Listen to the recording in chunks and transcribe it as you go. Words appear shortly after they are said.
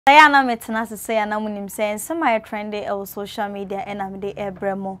Sayana metena se sayana munim say ensem ay trendy e social media and am de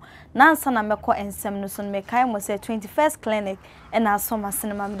ebremo nansa na mekọ ensem no so me kai mo say 21st clinic and asoma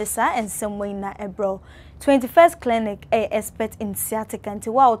cinema me de sa ensem wey na ebro 21st clinic expert in sciatica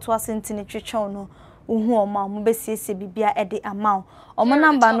nti wa to asentini twetwe no uhu oma mo besiesie bibia e de amount omo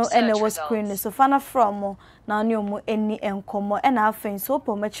number no ene was screen so fana from na ne omo eni enkomo e na afen so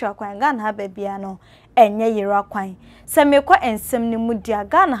po matwa kwan ga na ba bia no enye yera kwan se mekwa ensem ni mu dia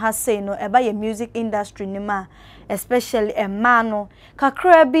ga na ha sei no eba ye music industry ni ma especially a man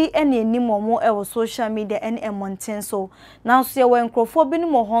kakra bi ene enimomo e wo social media ene emonten so now so ye wenkrofo bi ni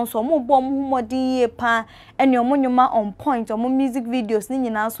mo hon so mo bo mo humodin ye pa ene omo nyoma on point omo music videos ni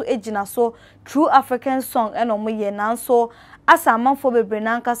nyina so ejina so true African song ene omo ye na so asa amanfo bebre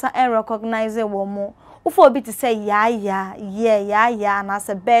na nkasa en recognize wo mo ufo bi ti say Yaa Yaa Yaa Yaa na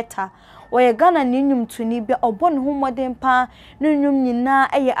se better oye Ghana ni nnwum tuni bia obon ho modern pa nnwum nyina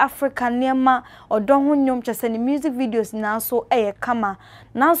eye Africa nema odon ho nnwum chese ni music videos na so eye kama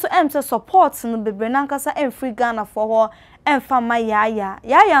na so emse support no bebre na nkasa en free Ghana for ho emfa ma Yaa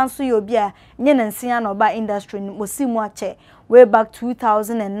Yaa nso ye obi a nye nansia na oba industry ni mosimu ache way back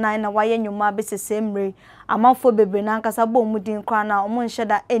 2009 na waye nnwuma be sesemre amafo bebre na nkasa bo mudin kwa na omo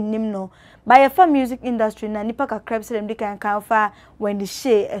nheda ennim no by a music industry na nipa kakra se dem di kan fa when the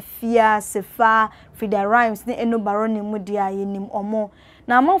she afia sefa fida rhymes ni eno baroni mu dia yenim omo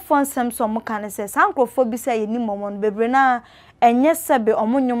na amafo nsem so mo kan se sankrofo bi se yenim omo no bebre na enye sebe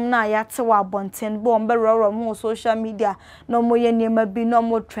omo nyum na yate wa bonten bo ombe roro mo social media no mo ye niema bi no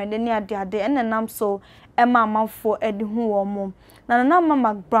mo trend ni ade enenam so ema amafo edi hu omo na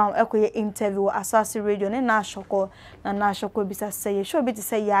Mcbrown ekoye interview Asase radio ne na ashoko na ashoko bisa say show bi ti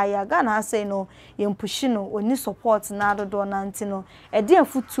say Yaa Yaa Ghana say no yempushi no oni support na dodo na nti no e de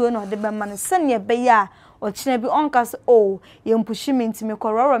afutuo no de be ma no sene be ya o kine bi onkas o yempushi me ntimi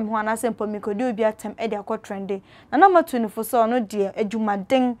kororo me ho anase mpo me kodi obi atem e de akọ trendy na matunifo so no de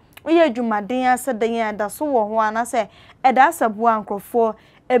adwumaden oye adwumaden asadan ya da so wo ho anase e da asabu ankrofo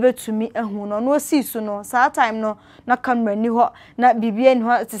ebetumi ehun no osi su no sa time no na camera ni ho na bibia ni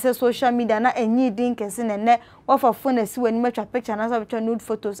ho se social media na enyi din kese ne ofa phone esi wani matwa picture na so nude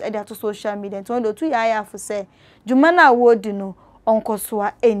photos e dey to social media so do to Yaa Yaa for say juma na wodi no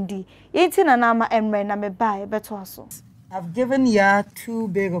onkosoa endi yenti na na ma emre na me buy beto aso. I've given Yaa 2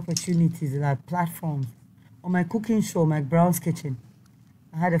 big opportunities like platforms on my cooking show Mcbrown's Kitchen.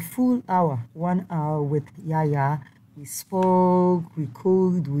 I had a full hour, 1 hour with Yaa Yaa. We spoke, we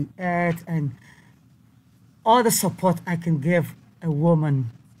cooked, we ate, and all the support I can give a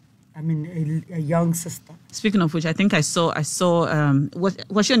woman, I mean, a young sister. Speaking of which, I think I saw.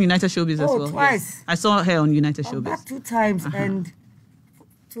 Was she on United Showbiz as well? Twice. Yes. I saw her on United Showbiz. Back 2 times, and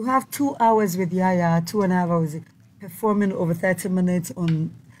to have 2 hours with Yaa Yaa, 2.5 hours, performing over 30 minutes on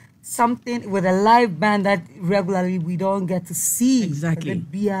something with a live band that regularly we don't get to see. Exactly. A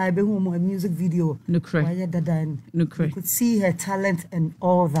music video. No correct. You could see her talent and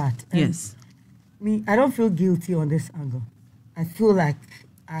all that. And yes. I don't feel guilty on this angle. I feel like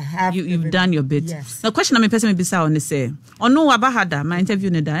I have. You've done your bit. Yes. The question I'm person maybe on the say. Or no, Abahada, my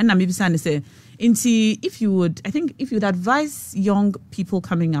interview neda, and I'm maybe saying say. If you would advise young people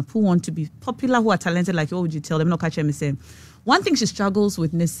coming up who want to be popular, who are talented, like what would you tell them? No, catch me say. One thing she struggles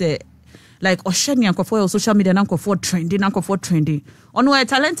with is like Osheni and for social media and for trendy. On where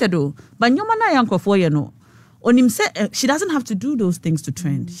talented though, but nyomana yanko for you know. On him say she doesn't have to do those things to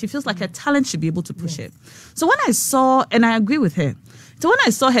trend. She feels like her talent should be able to push it. So when I saw, and I agree with her. So when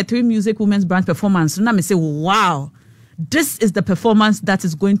I saw her 3 Music Women's Brand performance, I say, wow. This is the performance that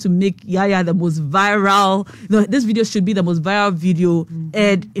is going to make Yaa Yaa the most viral. This video should be the most viral video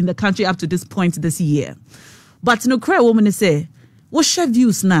aired in the country up to this point this year. But no cry woman say, what share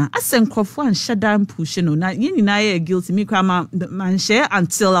views now? I send Akufo and shut down pushing on. Now you know guilty. Me cry man share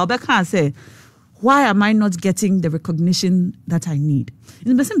until I'll can say, why am I not getting the recognition that I need?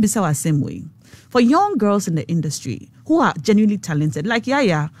 In the same same way. For young girls in the industry who are genuinely talented, like Yaa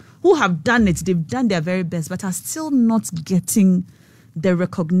Yaa, who have done it, they've done their very best, but are still not getting the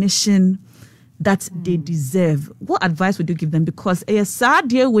recognition that they deserve. What advice would you give them? Because a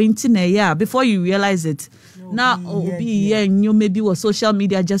sad year waiting a year before you realize it. Now, you maybe was social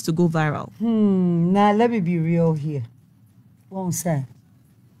media just to go viral. Now, let me be real here. Won't say.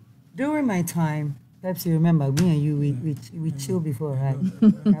 During my time, perhaps you remember me and you, we chill before, right?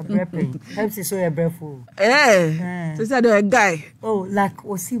 Perhaps you saw a breathful. So said a guy. Oh, like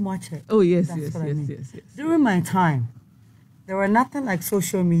was he watching? Oh yes. During my time, there were nothing like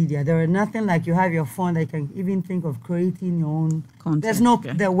social media. There were nothing like you have your phone that you can even think of creating your own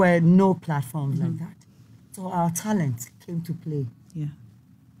content. There were no platforms like that. So our talent came to play. Yeah.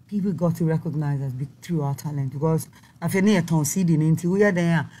 people got to recognize us through our talent because I've near ton seeding into we are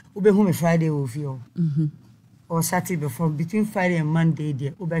there. Ube home Friday will feel or Saturday before between Friday and Monday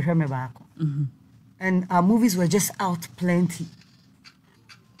there. Ube me back. And our movies were just out plenty.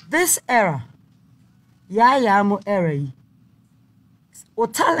 This era, Yaa Yaa mo era yi. O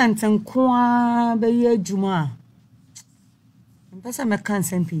talent and kwa be ye juma. Mpesa me kan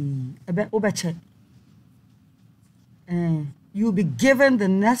sempi ebe obeche. You'll be given the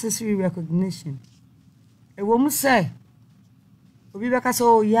necessary recognition. A woman say, "Obi beka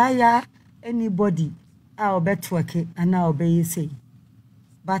so Yaa Yaa anybody I'll bet work it and I'll be you say."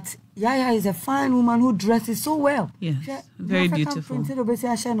 But Yaa Yaa is a fine woman who dresses so well. Yes, very beautiful.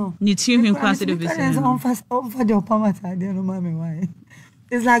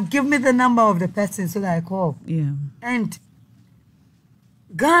 It's like, give me the number of the person so that I call. Yeah. And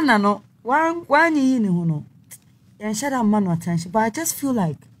Ghana, no, one year, no, and shut up man attention. But I just feel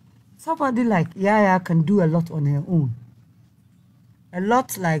like somebody like Yaa Yaa can do a lot on her own. A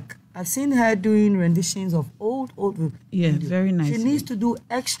lot like I've seen her doing renditions of old yeah, videos. very nice. She needs to do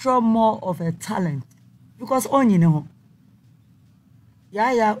extra more of her talent because on you know,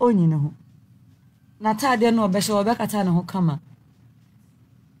 Yaa Yaa on you know. Nata de no besho obekata na ho kama.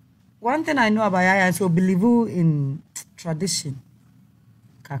 One thing I know about Yaa Yaa, so believe in tradition,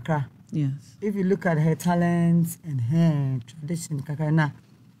 kakra. Yes. If you look at her talents and her tradition, kakra na.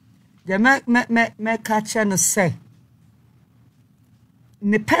 The me catch no say.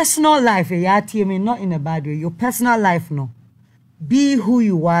 In the personal life, not in a bad way. Your personal life, no. Be who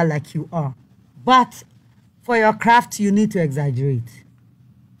you are, like you are. But for your craft, you need to exaggerate.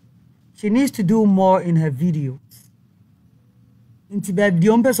 She needs to do more in her videos. Inti baby,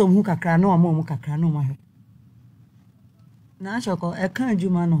 the person who kakra no amo kakra no ma. Na shoko, I can't do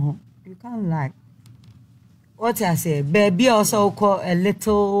man no. You can't lie. What I say, baby also call a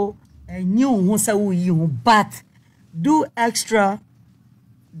little new who say you, but do extra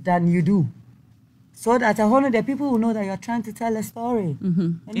than you do, so that a whole the people will know that you're trying to tell a story.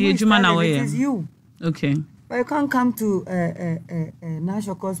 And it is you. Okay. But you can't come to a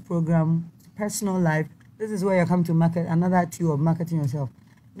national course program, personal life. This is where you come to market another tool of marketing yourself.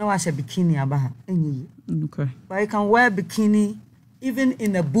 No, I should bikini abaha. Okay. But you can wear bikini even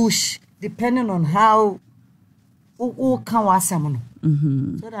in the bush, depending on how. Who can was someone?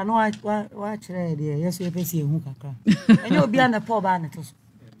 So that no, watch ready. Yes, we pay see who kakra. And you'll be on the poor barnet.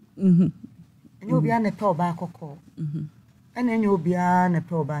 And you'll be on the poor back or call. And then you'll be on a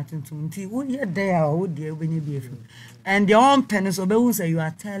poor baton to would you there or would you when you be and your own pennies or who say you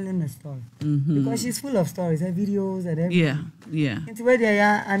are telling a story because she's full of stories, her videos and everything. Yeah. Into where they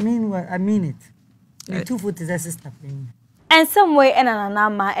are, I mean it. The 2 foot is a sister thing. And some way and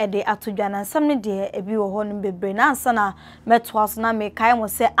anama ede atudwana and some day a be hon be brain answer na metwas na me kai mo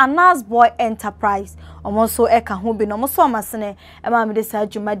say Anas Boy Enterprise omonso e ka ho bi no mo so masene e ma me de sa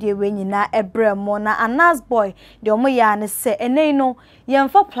adwuma de we nyina ebre mo na Anas Boy de omo ya ne se enei no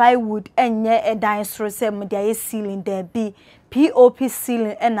yemfa plywood enye edan soro se mo de aye ceiling there be POP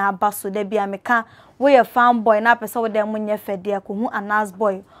ceiling e na abaso de bia me ka we a farm boy na pese we de mo nye fede ko hu Anas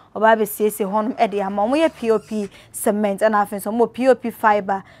Boy oba be siese honum e de ama mo ye POP cement and afen so mo POP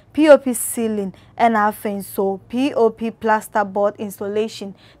fiber, POP ceiling and afen so POP plasterboard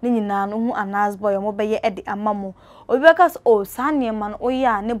installation ni nyina no hu Anas Boy mo be ye e de ama mo obi bekas o sane man o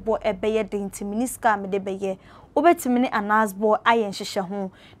ya ne bo e be ye de intimiska me de be ye obetimini Anas Boy ayen hwehwe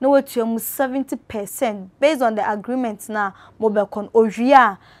ho na watuamu 70% based on the agreement na mobekon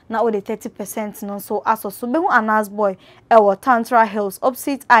owia na o de 30% no so asoso be hu Anas Boy e wo Tantra Hills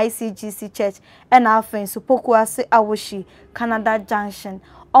opposite ICGC Church and afen so Pokuase Awoshi Canada Junction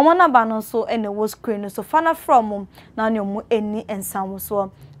omona ba no so ene wo screen so fana from na ne mu eni ensan so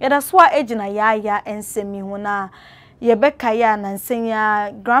yeda so a ejina Yaa Yaa ensemi ho na Yebeka ya na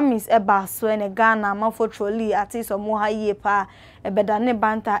nsenya Grammys eba so ene Ghana mafo trolley artist omo ha yie pa ebeda ne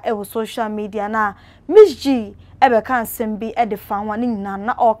banta e wo social media na Mzgee ebeka nsem bi e de fa ho ne nyina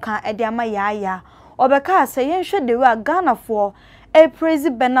na oka e de ama Yaa Yaa obeka se yenhwe de wa Ghana for e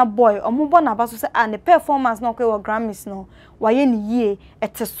praise Bena Boy omo bo na baso se an performance na okwe wo Grammys no waye ni yie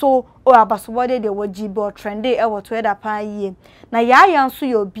eteso o abaso bode de wo jibo trendy e wo to da pa yie na Yaa Yaa nso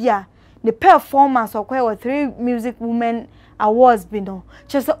ye obi a the performance of quite 3 music women awards be no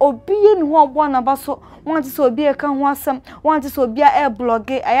just obi ni ho obo na ba so want to obi e kan ho asem want to obi e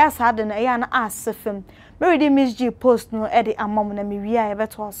blog aya sa de na aya na asefem me read Mzgee post no e de amam na me wi a e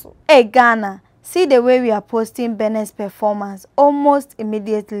beto so e Ghana see the way we are posting Bennett's performance almost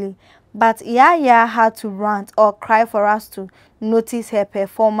immediately, but Yaa Yaa had to rant or cry for us to notice her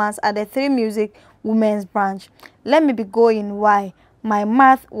performance at the 3 Music Women's branch. Let me be going why. my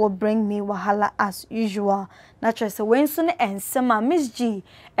mouth will bring me wahala as usual. Naturally, so when soon and summer Mzgee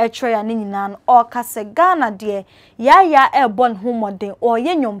try ya nyina or kase Ghana de Yaa Yaa born homode or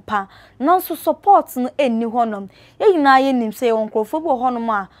ye nyompa non so support no eni honom ye nyina ye nim say onkrofo honom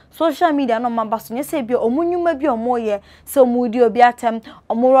a social media no mabaso nye say bi omunyuma bi omoye so mudi obi atem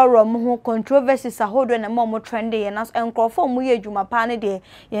omororo mo ho controversies ahodo na mo trend ye na enkrofo mo ye adwuma pa ne de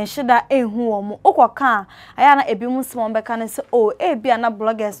ye nhida ehu omo okoka aya na ebi mu smon beka ne say oh bia na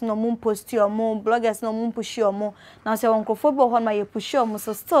bloggers no mum post your mo bloggers no mum push your mo na say onkrofo bo honom ye push your mo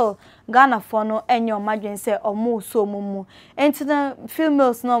so still Ghana for no enyo imagine say omo so mumu enti the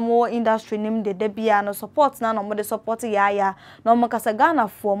females no more industry nim de bia no support na no mo de support Yaa Yaa no mo kasa Ghana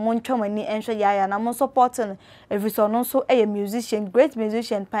for mo ntwamani enhwe Yaa Yaa na mo support every so no so a musician great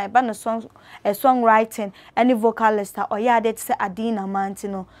musician pa ba no song songwriting any vocalist or ya de say Adina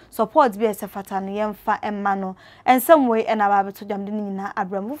Mantino support be se fata no yemfa emma no and some way and aba to jam de nyina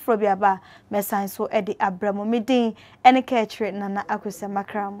abramo fro bia ba mesan so e de abramo medin ene ka chire na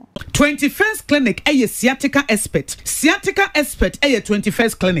Akufo-Addo 21st clinic eye sciatica expert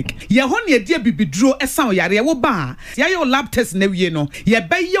 21st clinic ye ho ne dia bibiduro esan yare wo ba ye yo lab test na wie no ye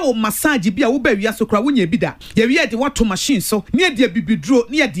be ye o massage bi a wo ba wi asokra wo nya bi da ye wi de wato machine so ne dia bibiduro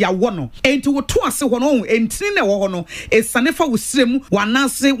ne dia wo no enti wo to ase ho no entini na wo ho no esane fa wo sirem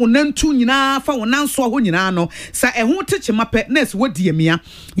wananse wo nantu nyina fa wo nanso ho nyina no sa eho teche mape nurse wo die mia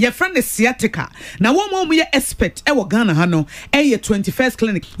ye friend sciatica na wo mo ye expert e wo Ghana ha no eye 21st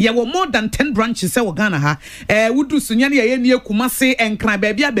clinic ye wo more than 10 branches e wo Ghana ha wudu sunya ne ye nie kumase enkran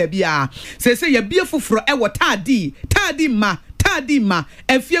baabia say ye bia foforo e wo tadi ma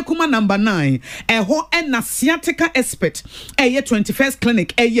efie kuma number 9 eho na sciatica expert eye 21st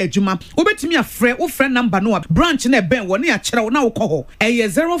clinic eye adwuma obetimi afre wo frɛ number no branch na ben wo ne a kyerɛ wo na wo kɔ hɔ eye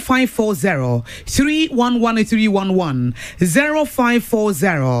 0540 311311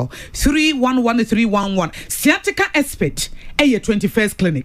 0540 311311 sciatica expert eye 21st clinic